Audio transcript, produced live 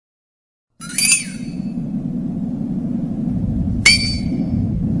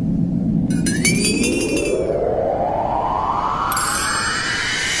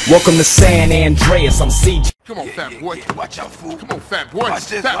Welcome to San Andreas, I'm CJ. Come on, fat boy. Yeah, watch out, fool. Come on, fat boy. Watch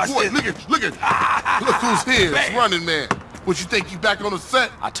this, fat watch boy, this. look at. Look who's here. It's Running Man. What, you think you back on the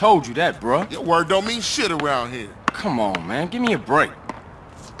set? I told you that, bruh. Your word don't mean shit around here. Come on, man. Give me a break.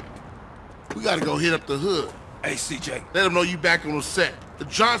 We gotta go hit up the hood. Hey, CJ. Let them know you back on the set. The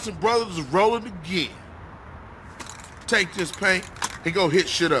Johnson brothers is rolling again. Take this paint and go hit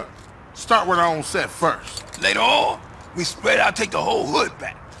shit up. Start with our own set first. Later on, we spread out, take the whole hood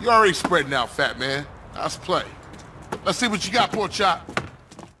back. You already spreading out, fat man. Let's play. Let's see what you got, pork chop.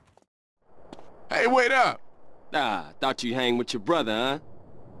 Hey, wait up. Ah, thought you hang with your brother, huh?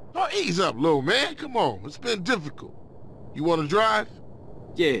 Oh, ease up, little man. Come on, it's been difficult. You want to drive?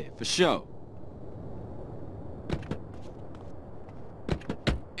 Yeah, for sure.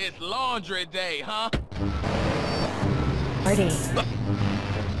 It's laundry day, huh? Party.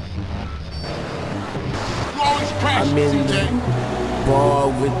 You always crash, I'm in CJ. the bar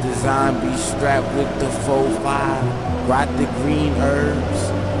with the zombie strapped with the 4-5. Got the green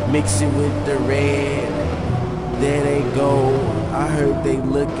herbs, mix it with the red. There they go. I heard they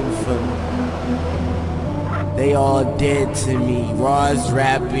looking for me. They all dead to me. Raw's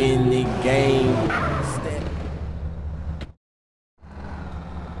rapping the game.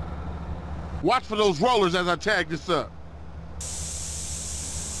 Watch for those rollers as I tag this up.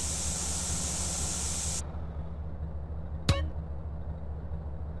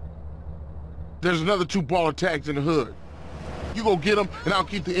 There's another 2 baller tags in the hood. You go get them, and I'll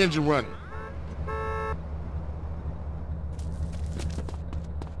keep the engine running.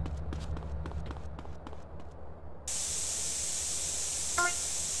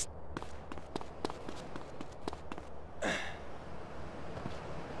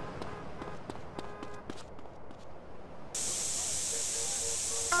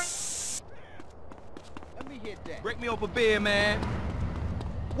 Break me up a beer, man.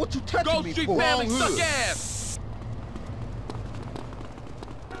 What you touching Go me Street for? family, Wrong suck hood. ass.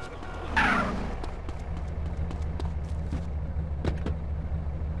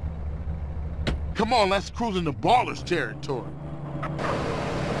 Come on, let's cruise into ballers territory.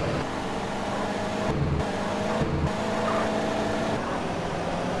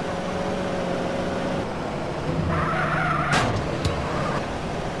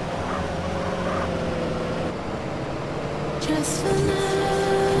 Just for now.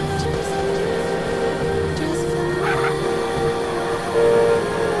 Just for now. Just for now.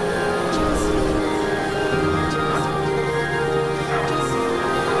 Just for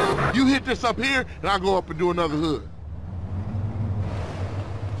now. You hit this up here, and I'll go up and do another hood.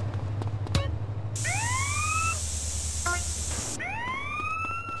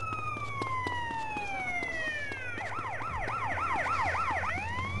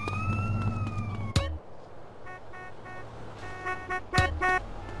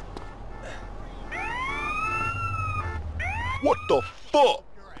 What the fuck?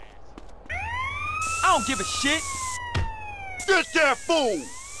 I don't give a shit. Get that fool!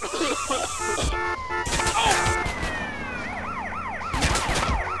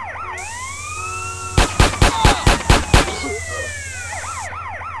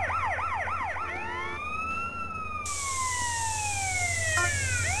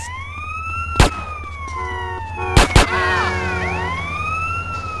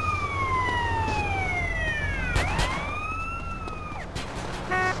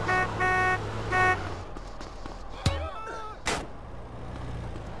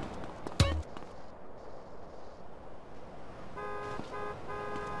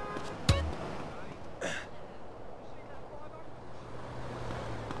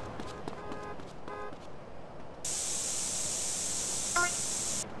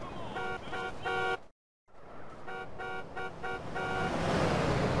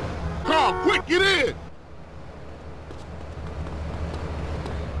 Carl, quick, get in!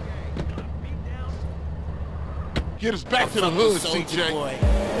 Get us back to the hood, CJ. Boy.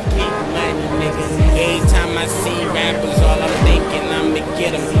 Keep money, niggas. Every time I see rappers, all I'm thinking I'ma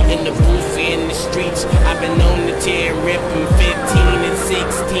get them in the booth, in the streets. I've been on the tear, ripping 15 and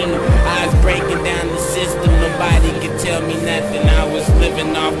 16. I was breaking down the system, nobody could tell me nothing. I was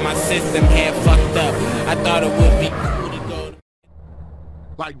living off my system, head fucked up. I thought it would be cool to go.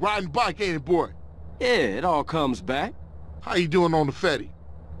 Like riding bike, ain't it, boy? Yeah, it all comes back. How you doing on the Fetty?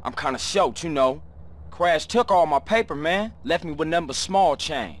 I'm kinda short, you know. Crash took all my paper, man. Left me with nothing but small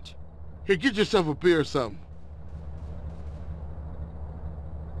change. Here, get yourself a beer or something.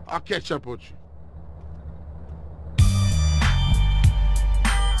 I'll catch up with you.